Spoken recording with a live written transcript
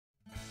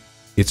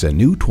It's a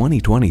new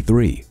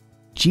 2023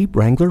 Jeep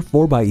Wrangler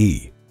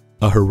 4xe.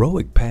 A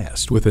heroic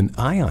past with an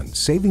eye on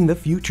saving the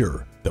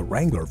future. The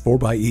Wrangler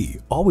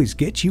 4xe always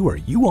gets you where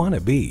you want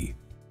to be.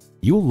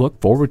 You'll look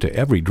forward to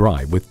every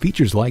drive with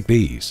features like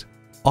these: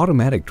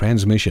 automatic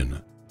transmission,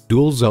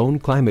 dual zone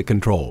climate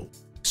control,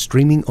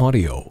 streaming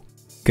audio,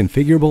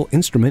 configurable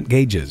instrument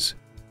gauges,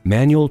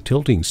 manual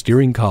tilting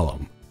steering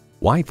column,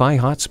 Wi-Fi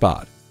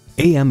hotspot,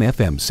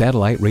 AM/FM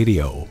satellite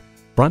radio,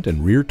 front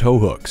and rear tow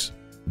hooks,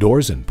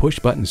 doors and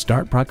push-button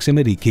start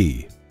proximity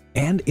key,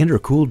 and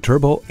intercooled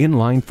turbo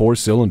inline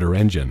 4-cylinder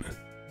engine.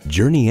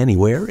 Journey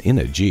anywhere in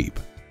a Jeep.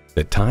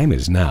 The time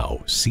is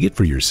now. See it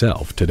for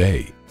yourself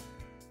today.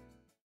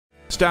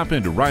 Stop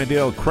into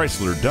Rydell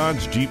Chrysler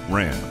Dodge Jeep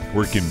Ram.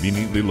 We're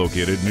conveniently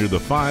located near the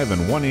 5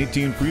 and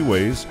 118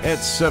 freeways at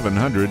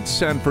 700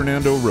 San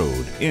Fernando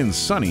Road in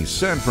sunny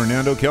San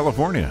Fernando,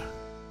 California.